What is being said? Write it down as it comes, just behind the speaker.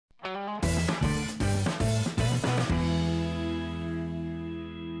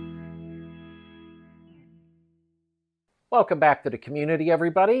Welcome back to the community,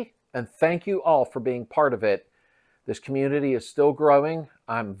 everybody, and thank you all for being part of it. This community is still growing.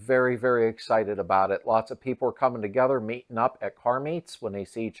 I'm very, very excited about it. Lots of people are coming together, meeting up at car meets when they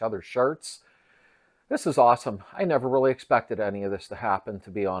see each other's shirts. This is awesome. I never really expected any of this to happen, to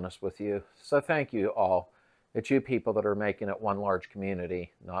be honest with you. So thank you all. It's you people that are making it one large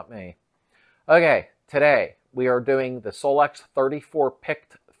community, not me. Okay, today we are doing the Solex 34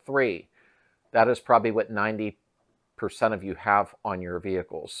 Picked 3. That is probably what 90% of you have on your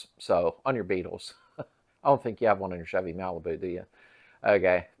vehicles. So, on your Beetles. I don't think you have one on your Chevy Malibu, do you?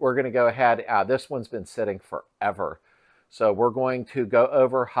 Okay, we're going to go ahead. This one's been sitting forever. So we're going to go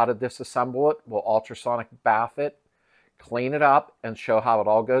over how to disassemble it. We'll ultrasonic bath it, clean it up, and show how it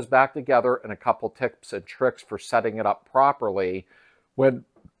all goes back together, and a couple tips and tricks for setting it up properly when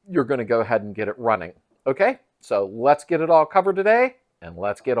you're going to go ahead and get it running. Okay, so let's get it all covered today, and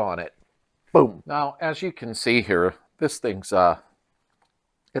let's get on it. Boom. Now, as you can see here, this thing's,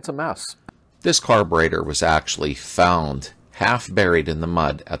 it's a mess. This carburetor was actually found half buried in the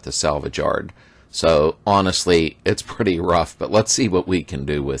mud at the salvage yard. So, honestly, it's pretty rough, but let's see what we can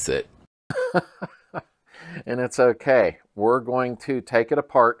do with it. And it's okay. We're going to take it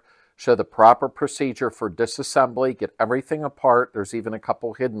apart, show the proper procedure for disassembly, get everything apart. There's even a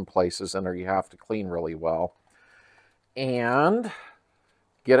couple hidden places in there you have to clean really well. And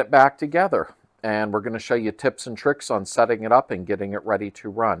get it back together. And we're going to show you tips and tricks on setting it up and getting it ready to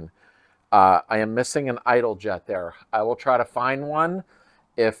run. I am missing an idle jet there. I will try to find one.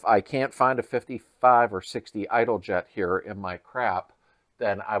 If I can't find a 55 or 60 idle jet here in my crap,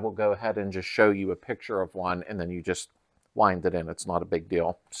 then I will go ahead and just show you a picture of one, and then you just wind it in. It's not a big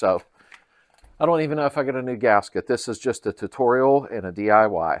deal. So I don't even know if I get a new gasket. This is just a tutorial and a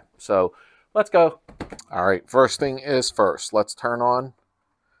DIY. So let's go. All right, first thing is first. Let's turn on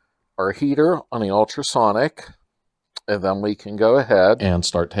our heater on the ultrasonic, and then we can go ahead and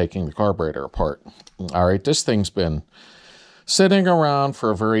start taking the carburetor apart. All right, this thing's been sitting around for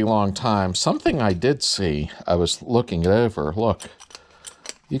a very long time. Something I did see, I was looking it over. Look,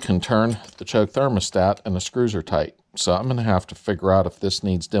 you can turn the choke thermostat and the screws are tight. So I'm going to have to figure out if this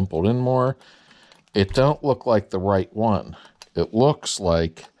needs dimpled in more. It don't look like the right one. It looks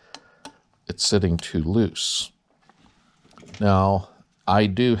like it's sitting too loose. Now, I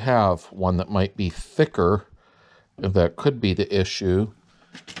do have one that might be thicker. That could be the issue.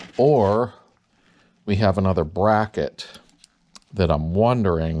 Or we have another bracket that I'm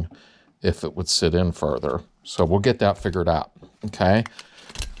wondering if it would sit in further. So we'll get that figured out, okay?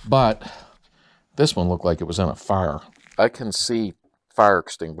 But this one looked like it was in a fire. I can see fire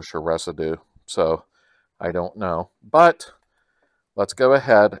extinguisher residue, so I don't know. But let's go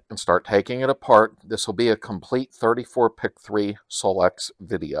ahead and start taking it apart. This will be a complete 34 Pick 3 Solex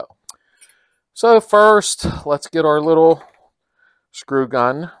video. So first, let's get our little screw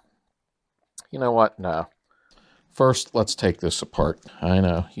gun. You know what? No. First, let's take this apart. I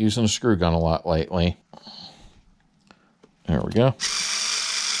know, using a screw gun a lot lately. There we go.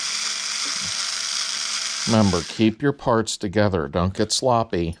 Remember, keep your parts together. Don't get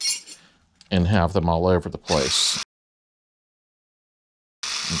sloppy and have them all over the place.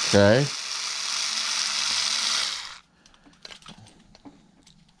 Okay.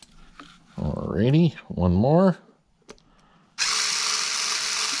 Alrighty, one more.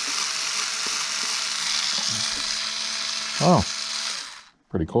 Oh,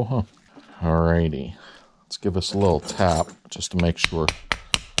 pretty cool, huh? Alrighty, let's give us a little tap just to make sure.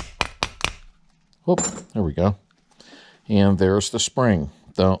 Oh, there we go. And there's the spring.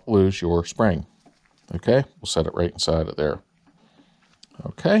 Don't lose your spring. Okay, we'll set it right inside of there.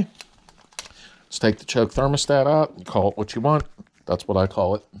 Okay, let's take the choke thermostat out. You call it what you want. That's what I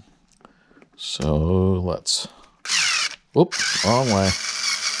call it. So let's, whoops, wrong way.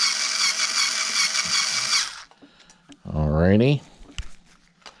 Alrighty.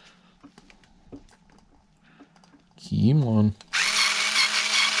 Keep on.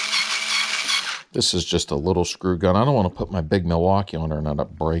 This is just a little screw gun. I don't want to put my big Milwaukee on there and end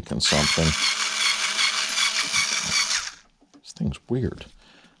up breaking something. This thing's weird.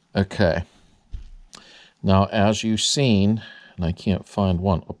 Okay. Now, as you've seen, and I can't find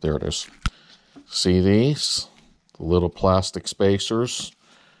one. Oh, there it is. See these? The little plastic spacers.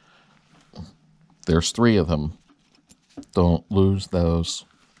 There's 3 of them. Don't lose those.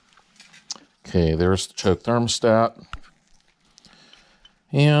 Okay, there's the choke thermostat.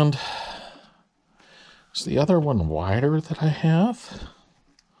 And is the other one wider that I have?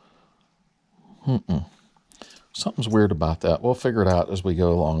 Something's weird about that. We'll figure it out as we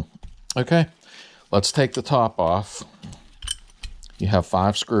go along. Okay, let's take the top off. You have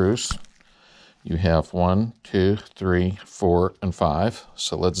 5 screws. You have 1, 2, 3, 4, and 5.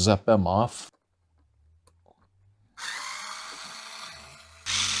 So let's zip them off.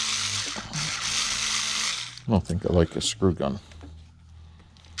 I don't think I like a screw gun.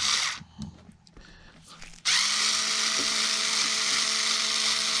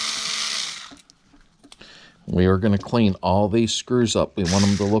 We are going to clean all these screws up. We want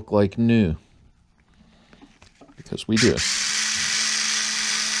them to look like new, because we do.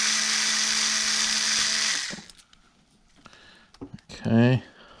 Okay.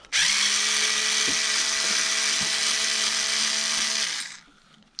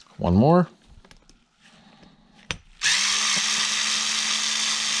 One more.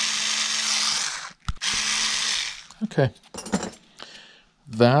 Okay.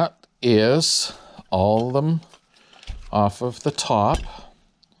 That is all of them off of the top.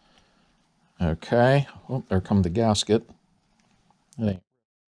 Okay. Oh, there comes the gasket. That's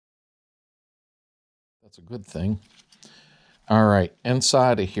a good thing. All right,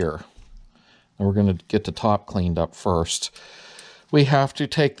 inside of here. And we're going to get the top cleaned up first. We have to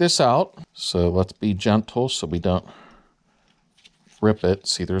take this out. So let's be gentle so we don't rip it.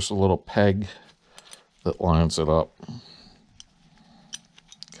 See, there's a little peg that lines it up.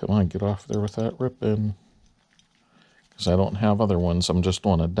 Come on, get off there with that ripping. Because I don't have other ones. I'm just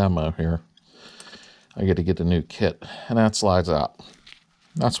doing a demo here. I got to get a new kit. And that slides out.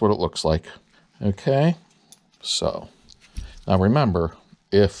 That's what it looks like. Okay. So, now remember,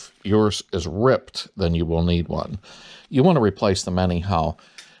 if yours is ripped, then you will need one. You want to replace them anyhow.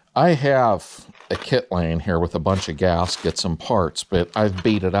 I have a kit laying here with a bunch of gaskets and parts, but I've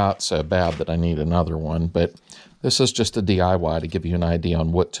beat it out so bad that I need another one. But this is just a DIY to give you an idea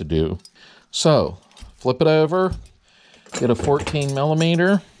on what to do. So, flip it over, get a 14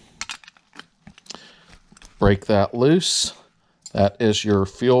 millimeter, break that loose. That is your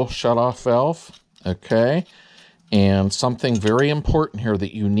fuel shutoff valve, okay? And something very important here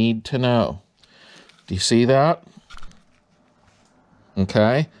that you need to know. Do you see that?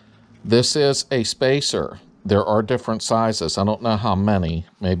 Okay. This is a spacer. There are different sizes. I don't know how many,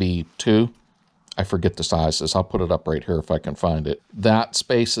 maybe 2. I forget the sizes. I'll put it up right here if I can find it. That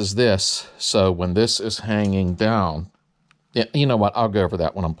spaces this, so when this is hanging down, yeah, you know what? I'll go over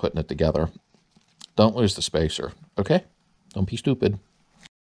that when I'm putting it together. Don't lose the spacer, okay? Don't be stupid.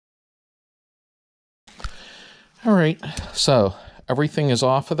 All right, so everything is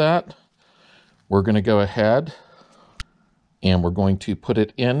off of that. We're going to go ahead and we're going to put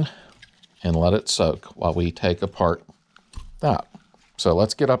it in and let it soak while we take apart that. So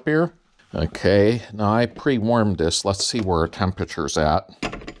let's get up here. Okay, now I pre-warmed this. Let's see where our temperature's at.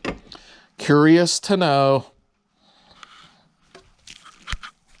 Curious to know.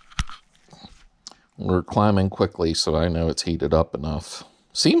 We're climbing quickly, so I know it's heated up enough.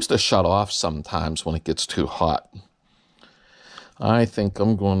 Seems to shut off sometimes when it gets too hot. I think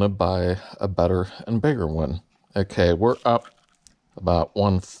I'm going to buy a better and bigger one. Okay, we're up about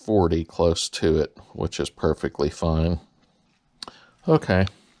 140, close to it, which is perfectly fine. Okay,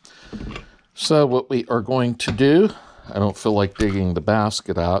 so what we are going to do, I don't feel like digging the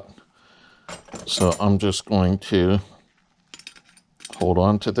basket out, so I'm just going to hold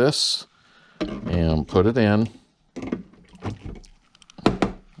on to this and put it in.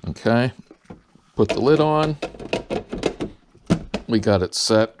 Okay, put the lid on. We got it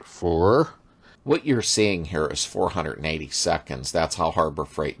set for... What you're seeing here is 480 seconds. That's how Harbor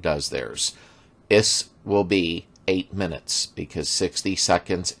Freight does theirs. This will be 8 minutes because 60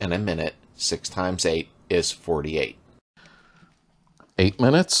 seconds in a minute, 6 times 8 is 48. 8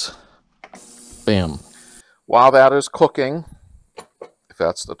 minutes. Bam. While that is cooking, if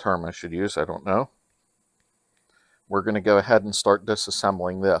that's the term I should use, I don't know. We're going to go ahead and start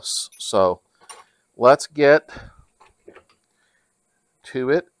disassembling this. So let's get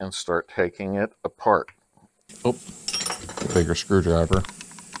to it and start taking it apart. Oh, a bigger screwdriver.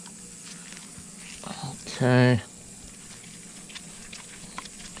 Okay.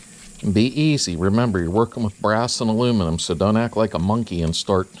 Be easy. Remember, you're working with brass and aluminum, so don't act like a monkey and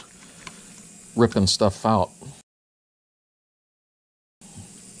start ripping stuff out.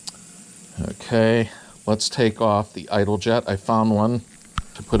 Okay, let's take off the idle jet. I found one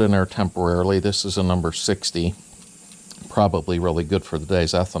to put in there temporarily. This is a number 60. Probably really good for the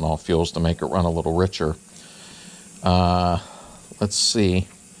day's ethanol fuels to make it run a little richer. Let's see.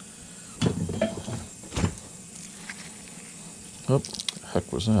 Oh, the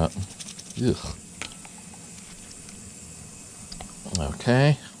heck was that? Ugh.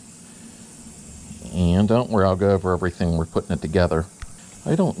 Okay. And don't worry, I'll go over everything. We're putting it together.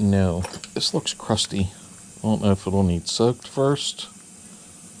 I don't know. This looks crusty. I don't know if it'll need soaked first.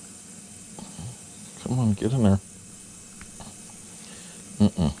 Come on, get in there.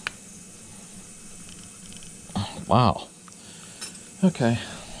 Wow. Okay.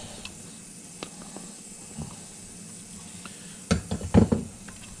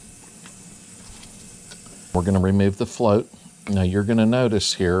 We're going to remove the float. Now you're going to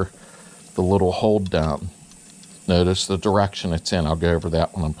notice here the little hold down. Notice the direction it's in. I'll go over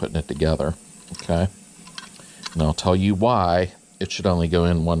that when I'm putting it together. Okay. And I'll tell you why it should only go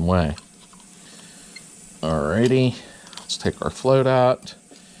in one way. Alrighty. Let's take our float out.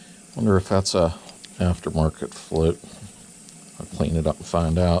 Wonder if that's a aftermarket float. I'll clean it up and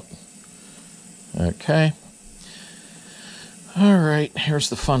find out. Okay. Alright,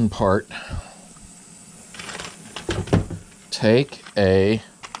 here's the fun part. Take a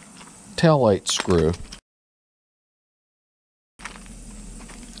taillight screw.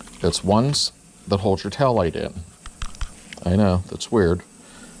 It's ones that hold your taillight in. I know, that's weird,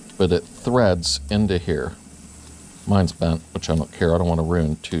 but it threads into here. Mine's bent, which I don't care. I don't want to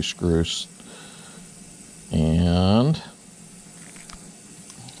ruin 2 screws. And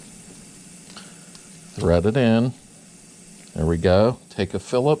thread it in. There we go. Take a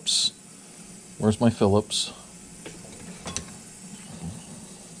Phillips. Where's my Phillips?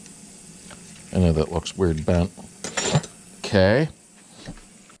 I know that looks weird bent. Okay.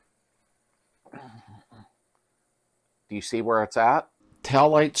 Do you see where it's at?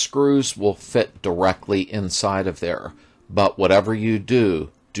 Taillight screws will fit directly inside of there, but whatever you do,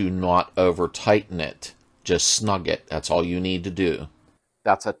 do not over tighten it. Just snug it. That's all you need to do.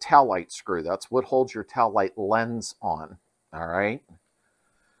 That's a taillight screw. That's what holds your taillight lens on. All right.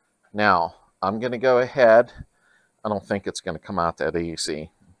 Now, I'm going to go ahead. I don't think it's going to come out that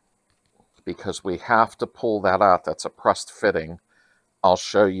easy because we have to pull that out. That's a pressed fitting. I'll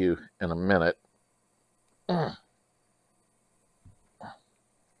show you in a minute.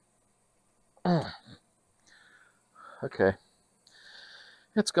 Okay.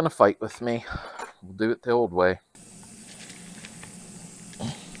 It's going to fight with me. We'll do it the old way.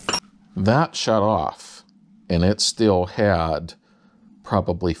 That shut off, and it still had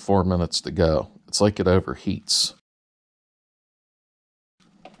probably 4 minutes to go. It's like it overheats.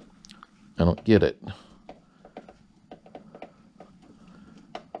 I don't get it.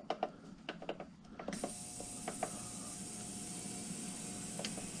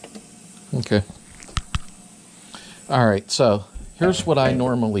 Okay. All right, so here's what I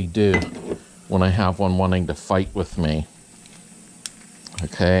normally do when I have one wanting to fight with me.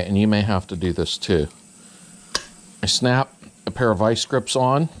 Okay, and you may have to do this too. I snap a pair of vice grips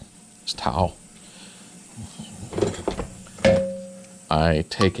on, this towel. I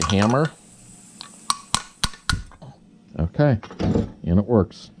take a hammer. Okay, and it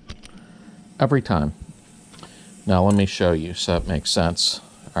works every time. Now let me show you so it makes sense.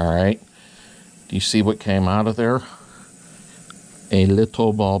 All right, do you see what came out of there? A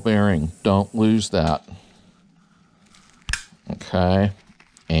little ball bearing. Don't lose that. Okay,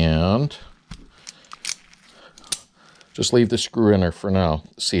 and just leave the screw in there for now.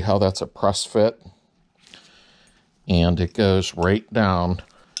 See how that's a press fit? And it goes right down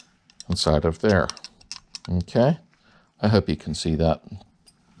inside of there. Okay, I hope you can see that.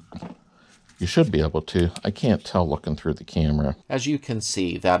 You should be able to. I can't tell looking through the camera. As you can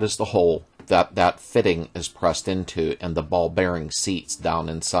see, that is the hole that fitting is pressed into, and the ball bearing seats down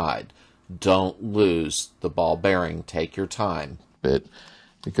inside. Don't lose the ball bearing. Take your time. But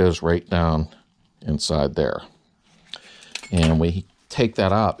it goes right down inside there. And we take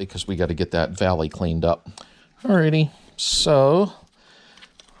that out because we got to get that valley cleaned up. Alrighty, so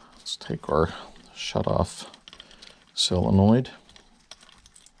let's take our shut off solenoid.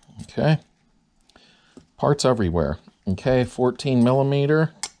 Okay. Parts everywhere. Okay, 14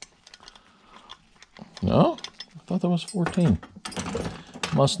 millimeter. No, I thought that was 14.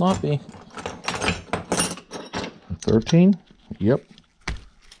 Must not be. 13? Yep.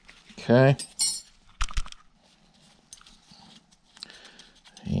 Okay.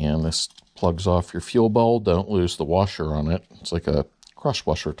 And this plugs off your fuel bowl. Don't lose the washer on it. It's like a crush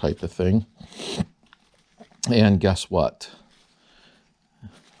washer type of thing. And guess what?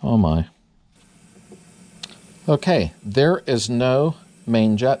 Oh my. Okay, there is no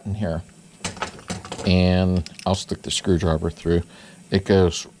main jet in here. And I'll stick the screwdriver through. It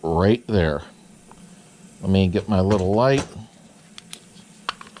goes right there. Let me get my little light.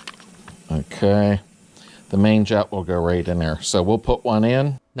 Okay. The main jet will go right in there. So we'll put one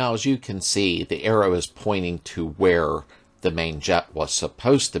in. Now, as you can see, the arrow is pointing to where the main jet was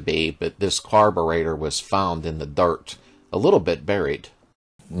supposed to be, but this carburetor was found in the dirt, a little bit buried.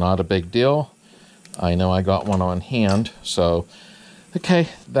 Not a big deal. I know I got one on hand. So, okay,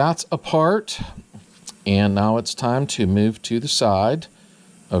 that's apart. And now it's time to move to the side.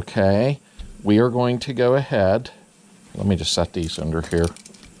 Okay, we are going to go ahead. Let me just set these under here.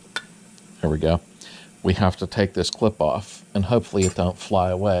 There we go. We have to take this clip off, and hopefully it don't fly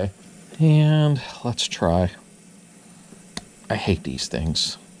away. And let's try. I hate these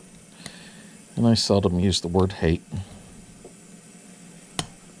things. And I seldom use the word hate.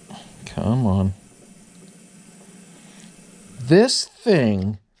 Come on. This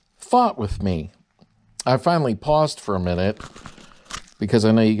thing fought with me. I finally paused for a minute because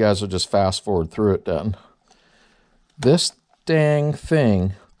I know you guys will just fast forward through it then. This dang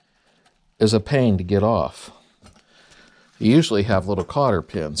thing is a pain to get off. You usually have little cotter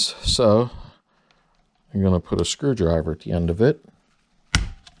pins, so I'm going to put a screwdriver at the end of it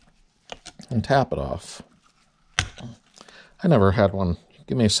and tap it off. I never had one.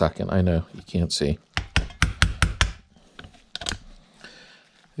 Give me a second. I know you can't see.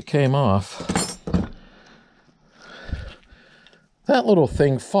 It came off. That little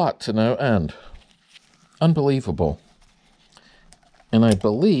thing fought to no end. Unbelievable. And I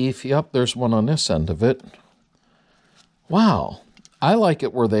believe, yep, there's one on this end of it. Wow. I like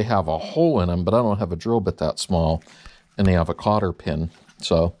it where they have a hole in them, but I don't have a drill bit that small. And they have a cotter pin.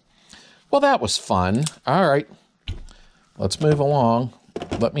 So, well, that was fun. All right. Let's move along.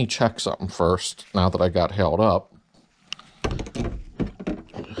 Let me check something first, now that I got held up.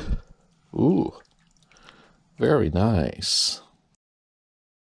 Ooh. Very nice.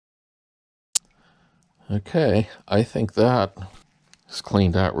 Okay, I think that is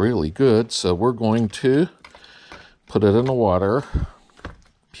cleaned out really good, so we're going to put it in the water.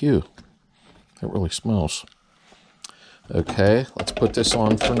 Phew, it really smells. Okay, let's put this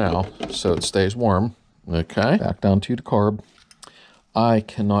on for now so it stays warm. Okay, back down to the carb. I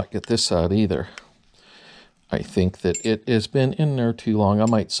cannot get this out either. I think that it has been in there too long. I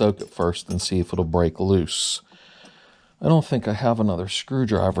might soak it first and see if it'll break loose. I don't think I have another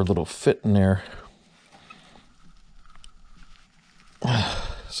screwdriver that'll fit in there.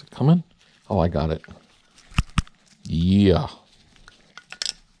 Is it coming? Oh, I got it. Yeah.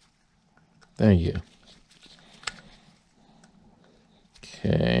 There you go.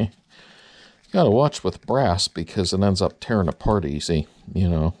 Okay. You gotta watch with brass because it ends up tearing apart easy, you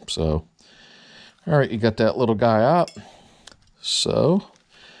know, so. All right, you got that little guy out. So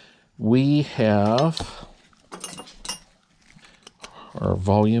we have our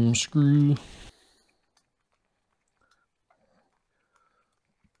volume screw.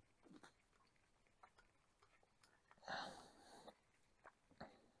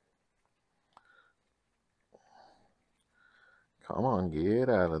 Come on, get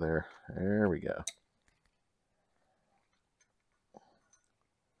out of there. There we go.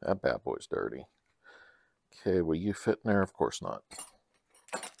 That bad boy's dirty. Okay, will you fit in there? Of course not.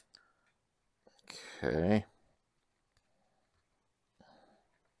 Okay.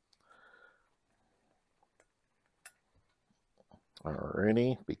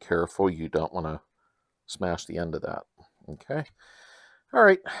 Alrighty, be careful. You don't want to smash the end of that. Okay. All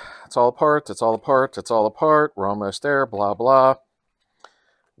right, it's all apart, it's all apart, it's all apart. We're almost there, blah, blah.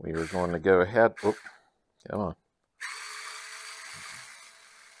 We are going to go ahead. Oop, come on.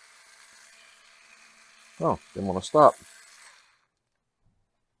 Oh, didn't want to stop.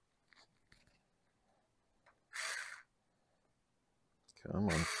 Come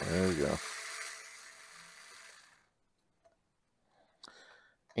on, there we go.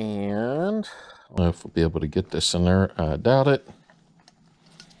 And I don't know if we'll be able to get this in there. I doubt it.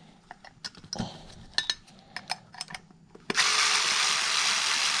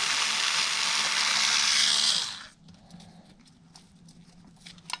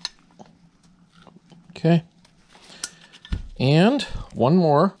 Okay. And one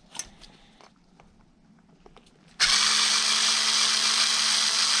more.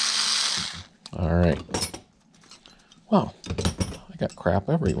 All right. Wow, I got crap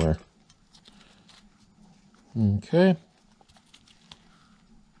everywhere. Okay.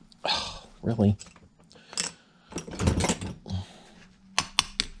 Oh, really?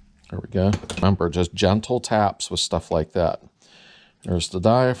 There we go. Remember, just gentle taps with stuff like that. There's the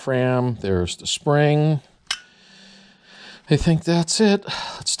diaphragm. There's the spring. I think that's it.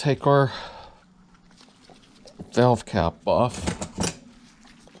 Let's take our valve cap off.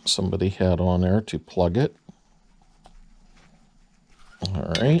 Somebody had on there to plug it.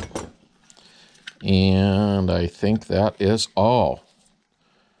 All right. And I think that is all.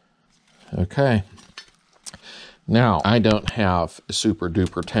 Okay. Now, I don't have a super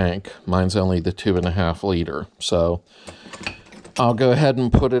duper tank. Mine's only the 2.5 liter. So I'll go ahead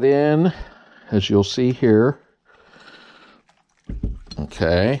and put it in, as you'll see here.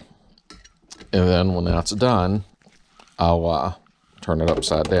 Okay. And then when that's done, I'll turn it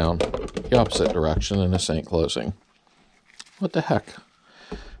upside down the opposite direction, and this ain't closing. What the heck?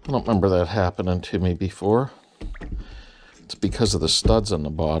 I don't remember that happening to me before. It's because of the studs on the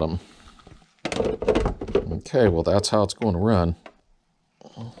bottom. Okay, well that's how it's going to run.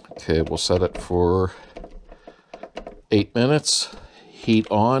 Okay, we'll set it for 8 minutes. Heat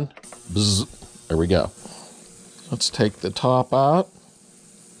on. Bzz. There we go. Let's take the top out.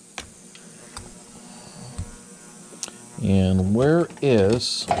 And where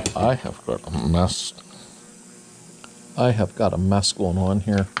is... I have got a mess. I have got a mess going on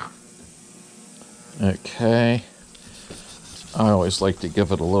here. Okay. I always like to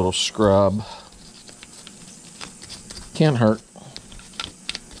give it a little scrub. Can't hurt.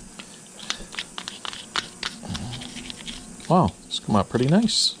 Wow, it's come out pretty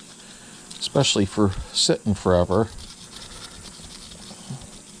nice. Especially for sitting forever.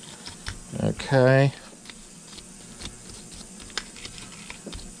 Okay.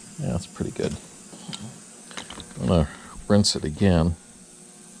 Yeah, that's pretty good. I'm going to rinse it again.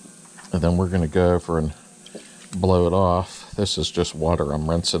 And then we're going to go over and blow it off. This is just water I'm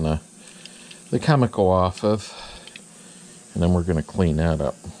rinsing the chemical off of. And then we're going to clean that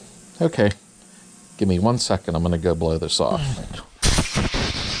up. Okay. Give me 1 second. I'm going to go blow this off.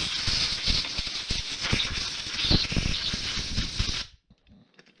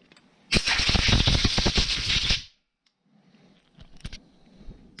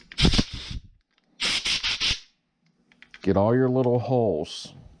 Get all your little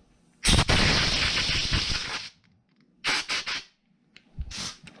holes.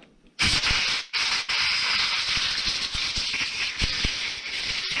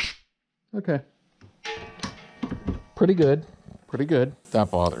 Okay. Pretty good. Pretty good. That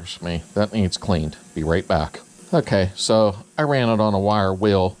bothers me. That needs cleaned. Be right back. Okay, so I ran it on a wire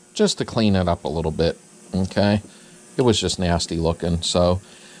wheel just to clean it up a little bit. Okay. It was just nasty looking. So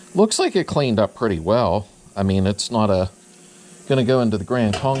looks like it cleaned up pretty well. I mean, it's not going to go into the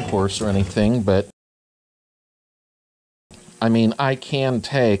Grand Concourse or anything, but I mean, I can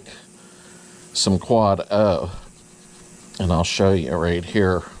take some Quad O, and I'll show you right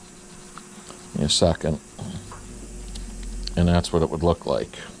here in a second. And that's what it would look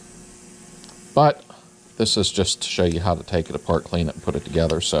like. But this is just to show you how to take it apart, clean it, and put it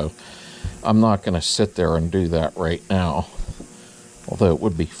together. So I'm not going to sit there and do that right now. Although it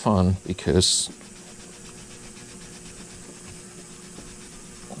would be fun because...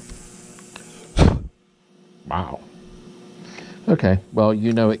 Wow. Okay, well,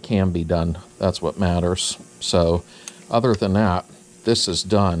 you know it can be done. That's what matters. So, other than that, this is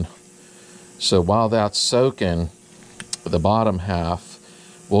done. So while that's soaking, the bottom half,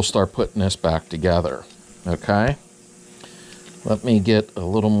 we'll start putting this back together. Okay? Let me get a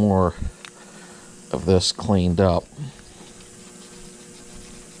little more of this cleaned up.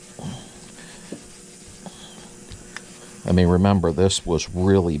 I mean, remember, this was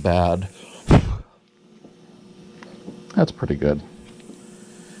really bad. That's pretty good.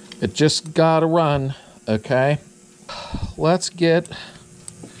 It just gotta run, okay? Let's get,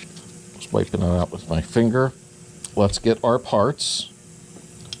 just wiping it out with my finger. Let's get our parts.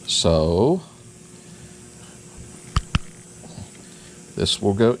 So, this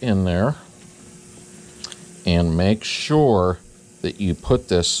will go in there. And make sure that you put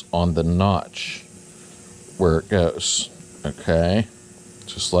this on the notch where it goes, okay?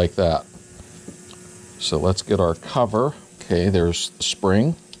 Just like that. So let's get our cover. Okay, there's the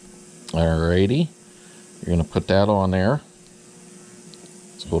spring. Alrighty. You're going to put that on there.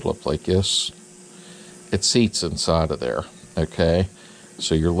 Let's hold it up like this. It seats inside of there. Okay,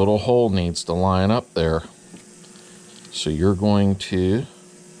 so your little hole needs to line up there. So you're going to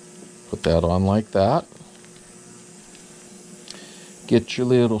put that on like that. Get your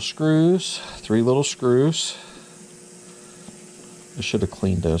little screws, 3 little screws. I should have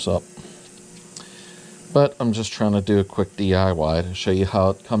cleaned those up. But I'm just trying to do a quick DIY to show you how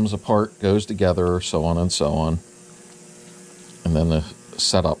it comes apart, goes together, so on and so on. And then the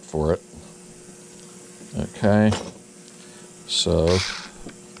setup for it. Okay. So,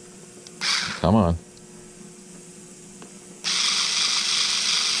 come on.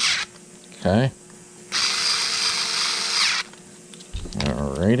 Okay.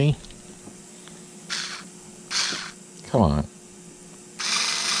 Alrighty. Come on.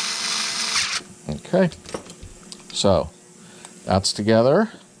 Okay, so that's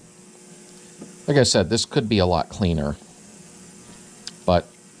together. Like I said, this could be a lot cleaner, but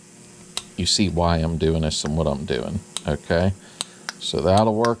you see why I'm doing this and what I'm doing. Okay, so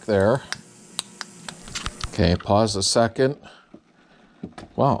that'll work there. Okay, pause a second.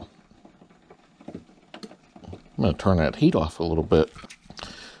 Wow, I'm going to turn that heat off a little bit.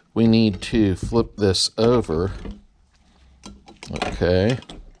 We need to flip this over, okay,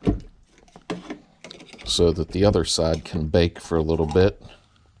 so that the other side can bake for a little bit.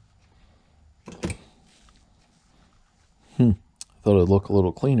 Thought it'd look a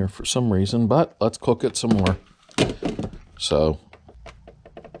little cleaner for some reason, but let's cook it some more. So,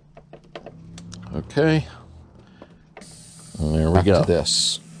 okay, and there we go. Back to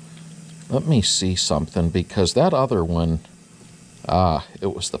this. Let me see something, because that other one,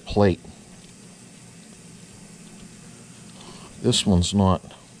 it was the plate. This one's not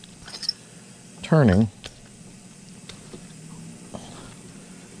turning.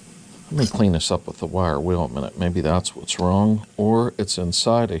 Let me clean this up with the wire wheel a minute. Maybe that's what's wrong, or it's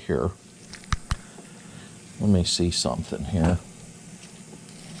inside of here. Let me see something here.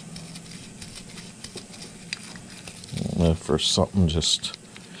 I don't know if there's something just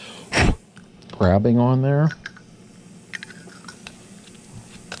grabbing on there.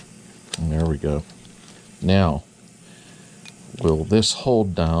 And there we go. Now, will this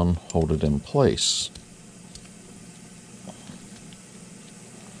hold it in place?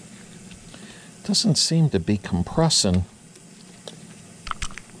 Doesn't seem to be compressing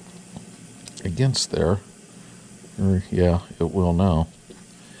against there. Or, yeah, it will now.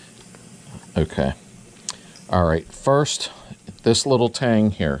 Okay. All right, first, this little tang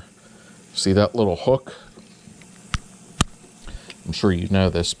here. See that little hook? I'm sure you know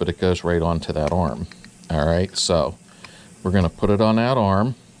this, but it goes right onto that arm. All right, so we're going to put it on that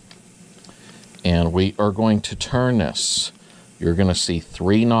arm, and we are going to turn this. You're going to see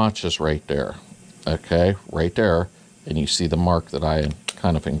 3 notches right there. Okay, right there, and you see the mark that I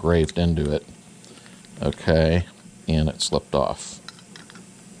kind of engraved into it. Okay, and it slipped off.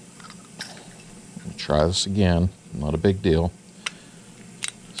 Let me try this again. Not a big deal.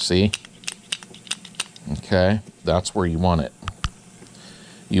 See? Okay, that's where you want it.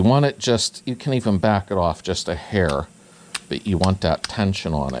 You want it just, you can even back it off just a hair, but you want that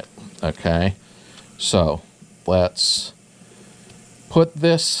tension on it. Okay, so let's put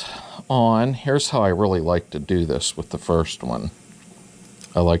this on. Here's how I really like to do this with the first one.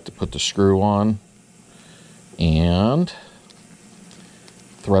 I like to put the screw on and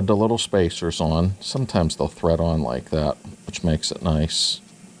thread the little spacers on. Sometimes they'll thread on like that, which makes it nice.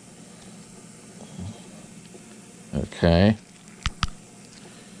 Okay.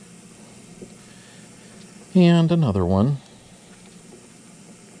 And another one.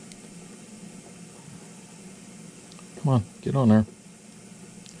 Come on, get on there.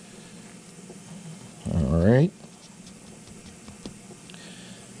 All right.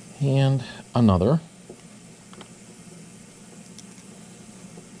 And another.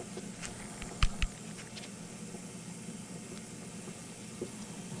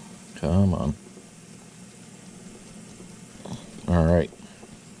 Come on. All right.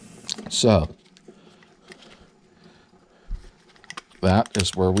 So that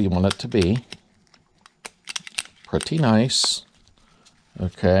is where we want it to be. Pretty nice.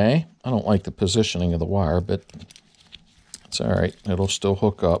 Okay. I don't like the positioning of the wire, but it's all right. It'll still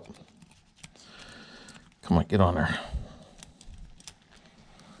hook up. Come on, get on there.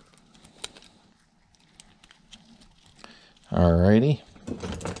 All righty.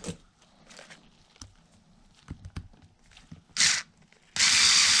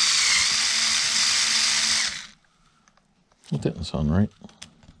 It didn't sound right.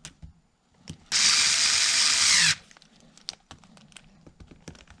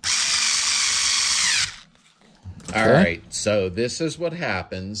 All right, so this is what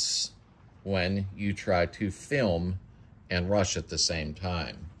happens when you try to film and rush at the same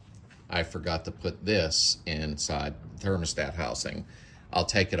time. I forgot to put this inside the thermostat housing. I'll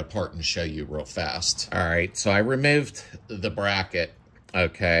take it apart and show you real fast. All right, so I removed the bracket,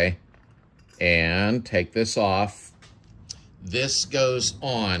 okay, and take this off. This goes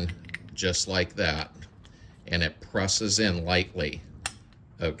on just like that, and it presses in lightly,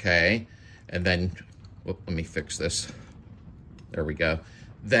 okay? And then, whoop, let me fix this. There we go.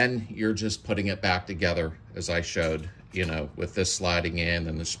 Then you're just putting it back together as I showed, you know, with this sliding in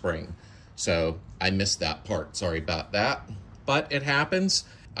and the spring. So I missed that part, sorry about that. But it happens.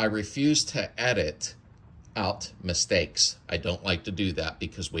 I refuse to edit out mistakes. I don't like to do that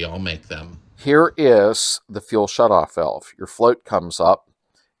because we all make them. Here is the fuel shutoff valve. Your float comes up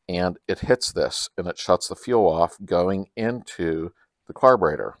and it hits this and it shuts the fuel off going into the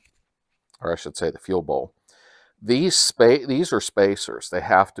carburetor, or I should say the fuel bowl. These are spacers. They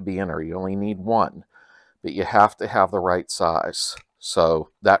have to be in there. You only need one, but you have to have the right size. So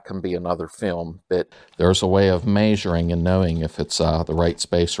that can be another film, but there's a way of measuring and knowing if it's the right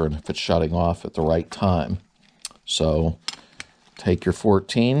spacer and if it's shutting off at the right time. So take your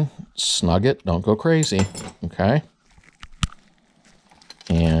 14, snug it, don't go crazy, okay?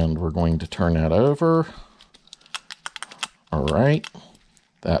 And we're going to turn that over. All right,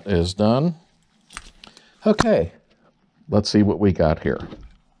 that is done. Okay, let's see what we got here.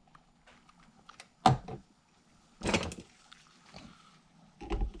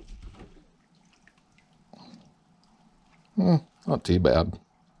 Not too bad.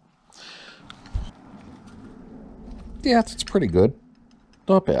 Yeah, it's pretty good.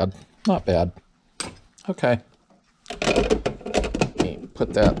 Not bad, not bad. Okay. Let me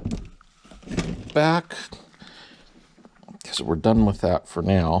put that back, because we're done with that for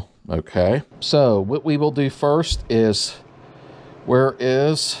now. Okay, so what we will do first is,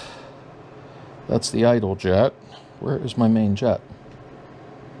 that's the idle jet. Where is my main jet?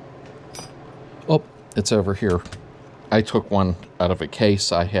 Oh, it's over here. I took one out of a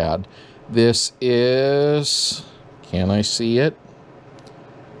case I had. This is, can I see it?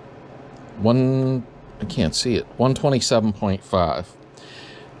 I can't see it.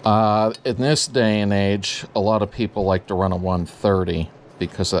 127.5. In this day and age, a lot of people like to run a 130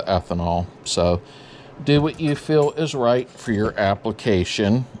 because of ethanol. So do what you feel is right for your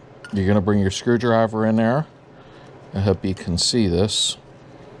application. You're going to bring your screwdriver in there. I hope you can see this.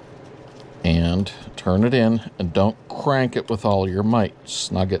 And turn it in, and don't crank it with all your might.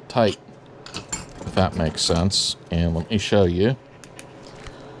 Snug it tight, if that makes sense. And let me show you.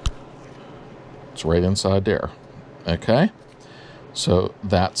 It's right inside there. Okay, so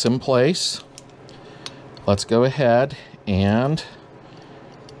that's in place. Let's go ahead and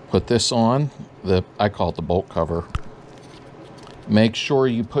put this on. I call it the bolt cover. Make sure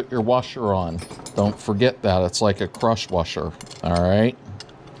you put your washer on. Don't forget that. It's like a crush washer. All right.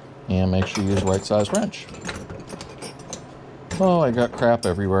 And make sure you use the right size wrench. Oh, I got crap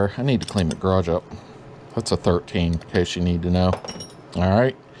everywhere. I need to clean my garage up. That's a 13, in case you need to know. All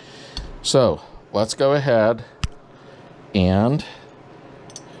right. So let's go ahead and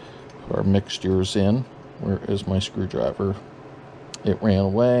put our mixtures in. Where is my screwdriver? It ran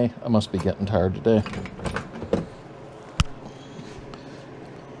away. I must be getting tired today.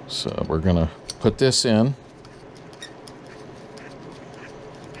 So we're gonna put this in.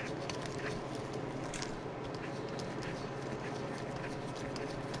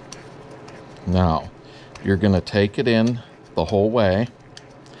 Now, you're going to take it in the whole way,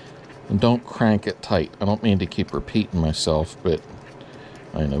 and don't crank it tight. I don't mean to keep repeating myself, but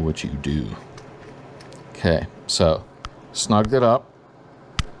I know what you do. Okay, so snugged it up.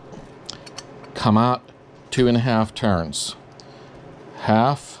 Come out 2.5 turns.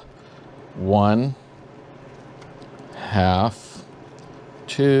 Half, 1, half,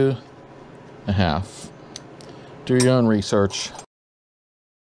 2.5. Do your own research.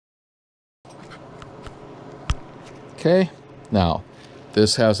 Okay, now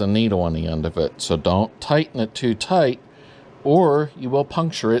this has a needle on the end of it, so don't tighten it too tight or you will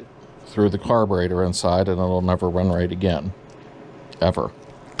puncture it through the carburetor inside and it'll never run right again. Ever.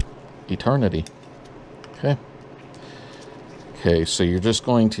 Eternity. Okay. Okay, so you're just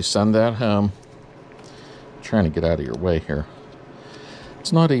going to send that home. I'm trying to get out of your way here.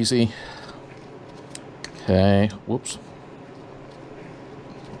 It's not easy. Okay, whoops.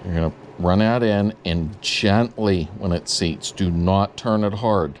 You're going to run that in, and gently when it seats. Do not turn it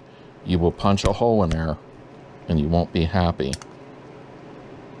hard. You will punch a hole in there and you won't be happy.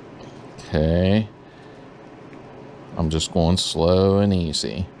 Okay. I'm just going slow and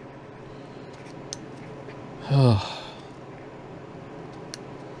easy. Come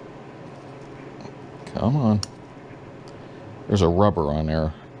on. There's a rubber on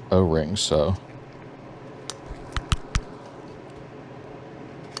there, O-ring, so.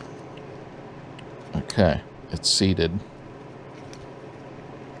 Okay, it's seated.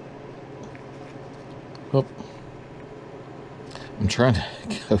 Oop. I'm trying to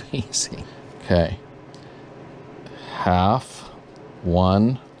go easy. Okay. Half,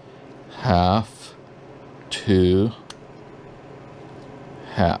 1, half, 2,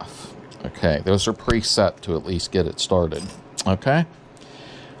 half. Okay, those are preset to at least get it started. Okay.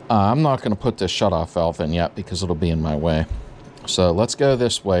 I'm not going to put this shutoff valve in yet because it'll be in my way. So let's go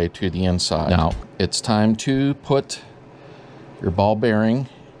this way to the inside. Now, it's time to put your ball bearing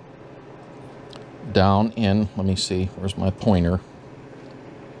down in, let me see, where's my pointer?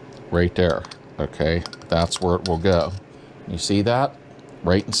 Right there. Okay, that's where it will go. You see that?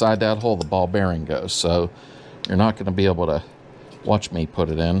 Right inside that hole the ball bearing goes. So you're not going to be able to watch me put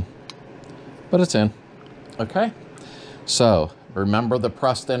it in, but it's in. Okay, so remember the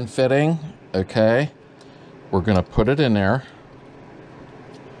pressed in fitting. Okay, we're going to put it in there.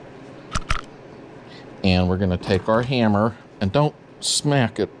 And we're going to take our hammer, and don't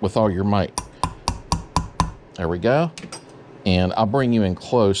smack it with all your might. There we go. And I'll bring you in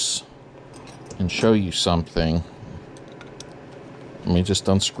close and show you something. Let me just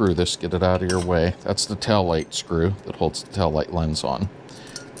unscrew this, get it out of your way. That's the tail light screw that holds the tail light lens on.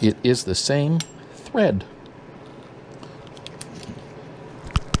 It is the same thread.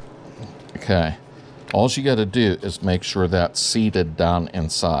 Okay. All you got to do is make sure that's seated down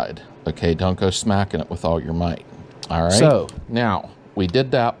inside. Okay, don't go smacking it with all your might. All right? So, now, we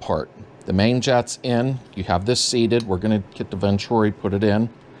did that part. The main jet's in. You have this seated. We're going to get the Venturi, put it in.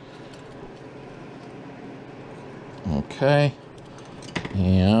 Okay.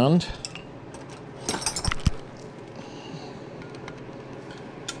 And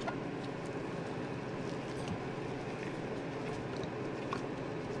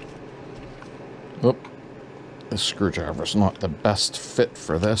oop, this screwdriver's not the best fit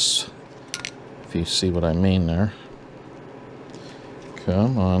for this, if you see what I mean there.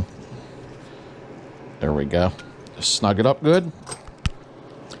 Come on. There we go. Just snug it up good.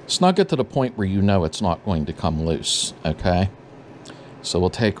 Snug it to the point where you know it's not going to come loose, okay? So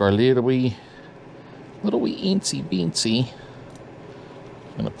we'll take our little wee eensy beensy.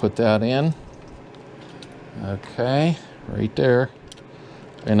 Gonna put that in. Okay, right there.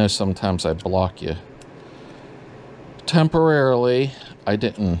 I know sometimes I block you temporarily. I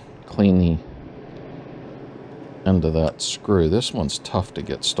didn't clean the end of that screw. This one's tough to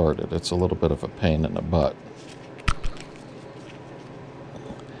get started. It's a little bit of a pain in the butt,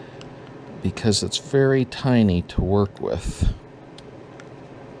 because it's very tiny to work with.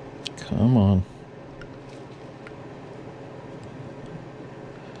 Come on.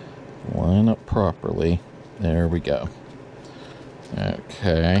 Line up properly. There we go.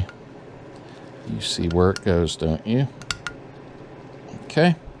 Okay. You see where it goes, don't you?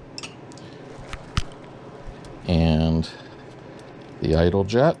 Okay. And the idle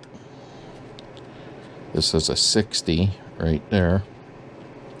jet. This is a 60 right there.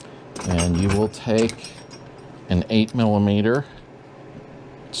 And you will take an 8mm.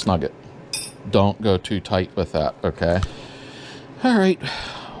 Snug it. Don't go too tight with that, okay? All right,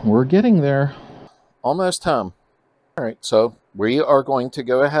 we're getting there. Almost home. All right, so we are going to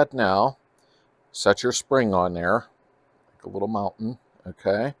go ahead now, set your spring on there, like a little mountain,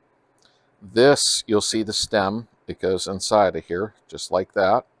 okay? This, you'll see the stem. It goes inside of here, just like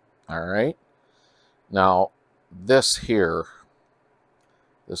that, all right? Now, this here,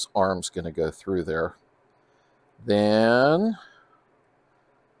 this arm's going to go through there. Then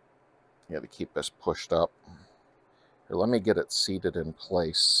you got to keep this pushed up. Here, let me get it seated in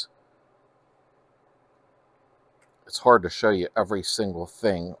place. It's hard to show you every single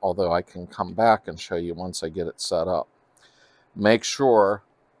thing, although I can come back and show you once I get it set up. Make sure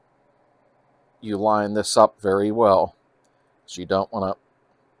you line this up very well, so you don't want to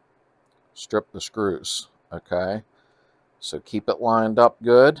strip the screws, okay? So keep it lined up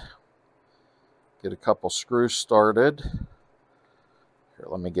good. Get a couple screws started. Here,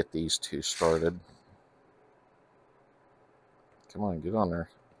 let me get these two started. Come on, get on there.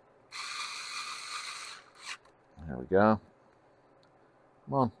 There we go.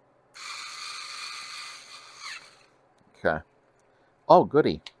 Come on. Okay. Oh,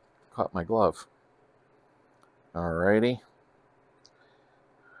 goody. Caught my glove. Alrighty.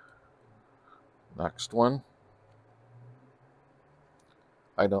 Next one.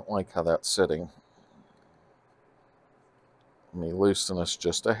 I don't like how that's sitting. Let me loosen this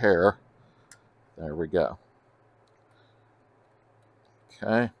just a hair. There we go.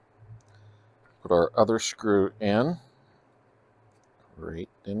 Okay. Put our other screw in. Right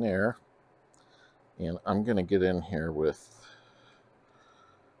in there. And I'm going to get in here with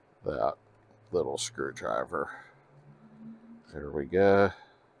that little screwdriver. There we go.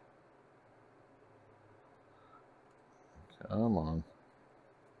 Come on.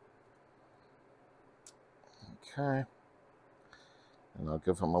 Okay. And I'll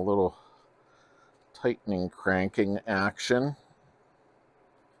give them a little tightening, cranking action.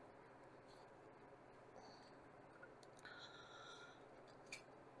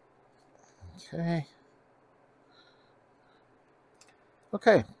 Okay.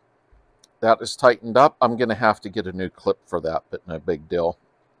 Okay. That is tightened up. I'm going to have to get a new clip for that, but no big deal,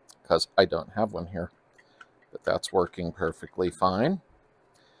 because I don't have one here. But that's working perfectly fine.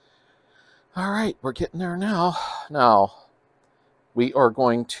 All right, we're getting there now. Now, we are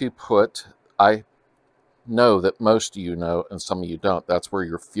going to put, I know that most of you know, and some of you don't, that's where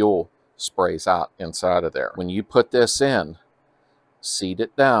your fuel sprays out inside of there. When you put this in, seat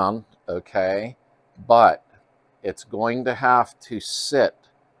it down, okay? But it's going to have to sit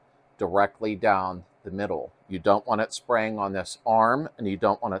directly down the middle. You don't want it spraying on this arm, and you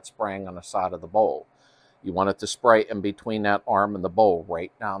don't want it spraying on the side of the bowl. You want it to spray in between that arm and the bowl,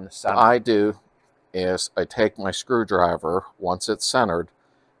 right down the center. What I do is I take my screwdriver, once it's centered,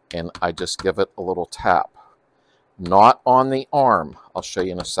 and I just give it a little tap. Not on the arm. I'll show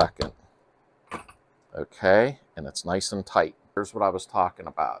you in a second. Okay, and it's nice and tight. Here's what I was talking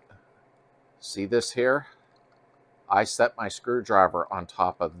about. See this here? I set my screwdriver on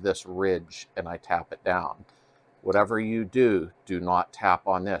top of this ridge and I tap it down. Whatever you do, do not tap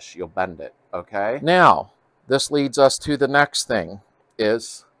on this. You'll bend it, okay? Now, this leads us to the next thing,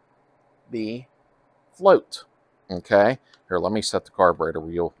 is the float, okay? Here, let me set the carburetor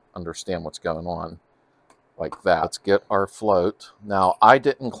where you'll understand what's going on. Like that. Let's get our float. Now, I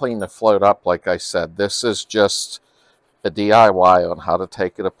didn't clean the float up like I said. This is just a DIY on how to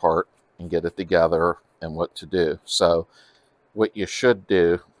take it apart and get it together and what to do. So what you should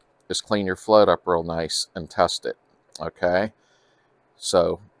do is clean your float up real nice and test it, okay?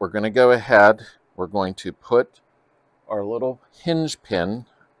 So we're going to go ahead. We're going to put our little hinge pin,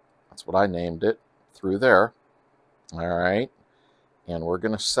 that's what I named it, through there, all right? And we're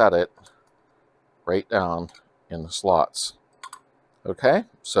going to set it right down in the slots. Okay,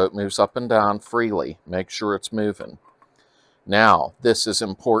 so it moves up and down freely. Make sure it's moving. Now, this is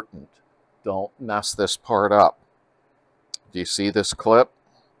important. Don't mess this part up. Do you see this clip?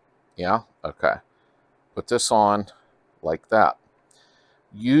 Yeah? Okay. Put this on like that.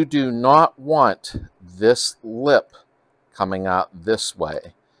 You do not want this lip coming out this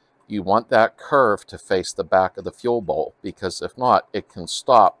way. You want that curve to face the back of the fuel bowl, because if not, it can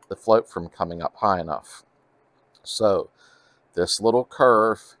stop the float from coming up high enough. So this little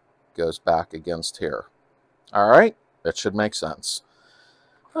curve goes back against here. All right, that should make sense.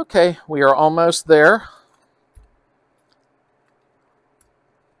 Okay, we are almost there.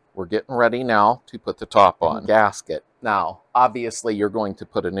 We're getting ready now to put the top on. Gasket. Now, obviously you're going to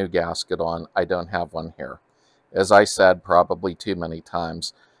put a new gasket on. I don't have one here. As I said probably too many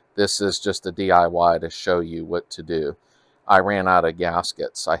times, this is just a DIY to show you what to do. I ran out of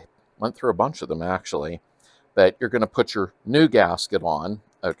gaskets. I went through a bunch of them actually. But you're going to put your new gasket on,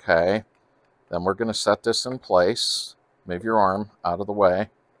 okay? Then we're going to set this in place. Move your arm out of the way.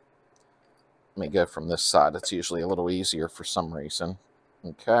 Let me go from this side. It's usually a little easier for some reason.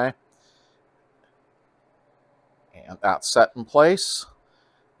 Okay. And that's set in place.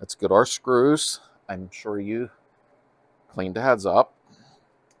 Let's get our screws. I'm sure you cleaned the heads up.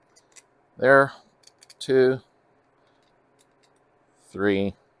 There. 2,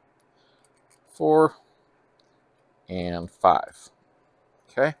 3, 4, and 5.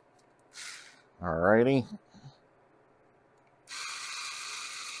 Okay. Alrighty.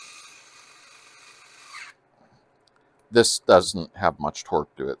 This doesn't have much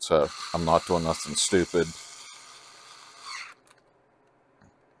torque to it, so I'm not doing nothing stupid.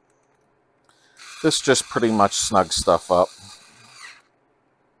 This just pretty much snugs stuff up.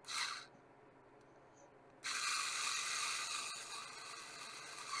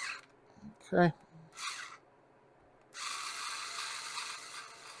 Okay.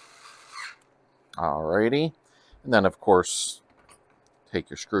 Alrighty. And then, of course, take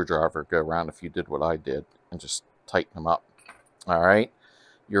your screwdriver, go around if you did what I did, and just tighten them up. All right.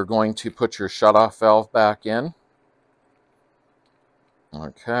 You're going to put your shutoff valve back in.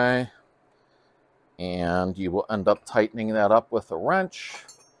 Okay. And you will end up tightening that up with a wrench.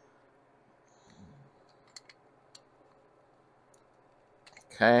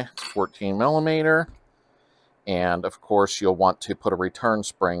 Okay, 14 millimeter. And of course, you'll want to put a return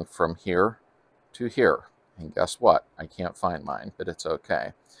spring from here to here. And guess what? I can't find mine, but it's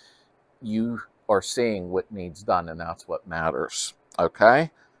okay. You are seeing what needs done, and that's what matters.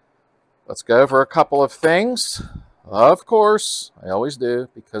 Okay? Let's go over a couple of things. Of course, I always do,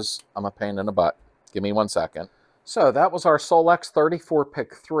 because I'm a pain in the butt. Give me 1 second. So that was our Solex 34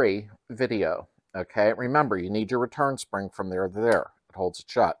 Pick 3 video. Okay? Remember, you need your return spring from there to there. It holds it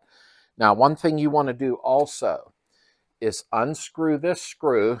shut. Now, one thing you want to do also is unscrew this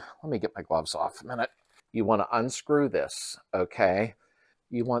screw. Let me get my gloves off a minute. You want to unscrew this, okay?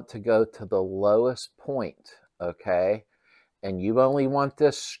 You want to go to the lowest point, okay? And you only want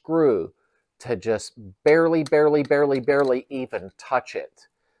this screw to just barely even touch it.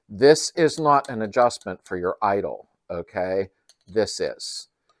 This is not an adjustment for your idle, okay? This is.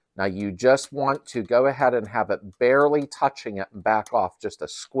 Now you just want to go ahead and have it barely touching it and back off, just a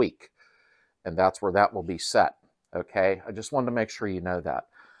squeak. And that's where that will be set, okay? I just wanted to make sure you know that.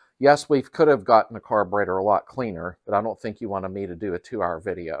 Yes, we could have gotten the carburetor a lot cleaner, but I don't think you wanted me to do a 2-hour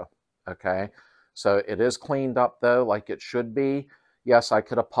video, okay? So it is cleaned up though, like it should be. Yes, I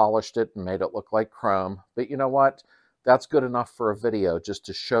could have polished it and made it look like chrome, but you know what? That's good enough for a video just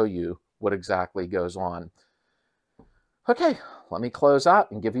to show you what exactly goes on. Okay, let me close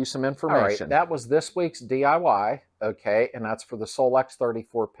out and give you some information. All right, that was this week's DIY, okay, and that's for the SOLEX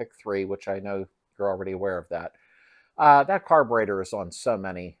 34 Pick 3, which I know you're already aware of that. That carburetor is on so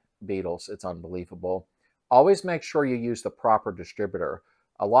many Beetles, it's unbelievable. Always make sure you use the proper distributor.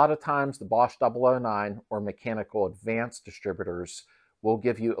 A lot of times the Bosch 009 or mechanical advanced distributors will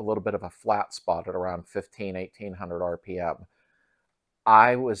give you a little bit of a flat spot at around 1800 RPM.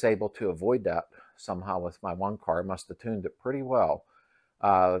 I was able to avoid that somehow with my one car. I must have tuned it pretty well.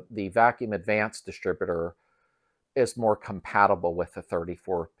 The Vacuum Advanced distributor is more compatible with the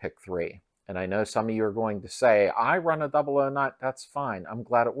 34 Pick 3. And I know some of you are going to say, I run a 009, that's fine. I'm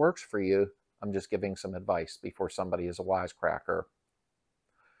glad it works for you. I'm just giving some advice before somebody is a wisecracker.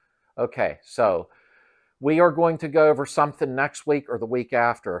 Okay, so we are going to go over something next week or the week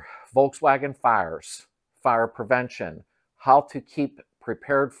after. Volkswagen fires, fire prevention, how to keep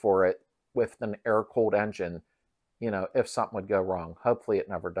prepared for it with an air-cooled engine, you know, if something would go wrong. Hopefully it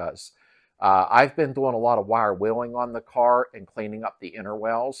never does. I've been doing a lot of wire wheeling on the car and cleaning up the inner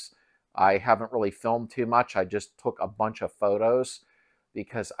wells. I haven't really filmed too much. I just took a bunch of photos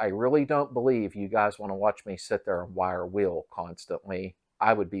because I really don't believe you guys want to watch me sit there and wire wheel constantly.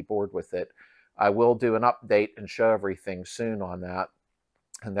 I would be bored with it. I will do an update and show everything soon on that.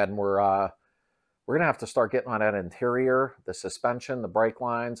 And then we're going to have to start getting on that interior, the suspension, the brake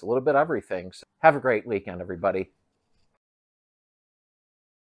lines, a little bit of everything. So have a great weekend, everybody.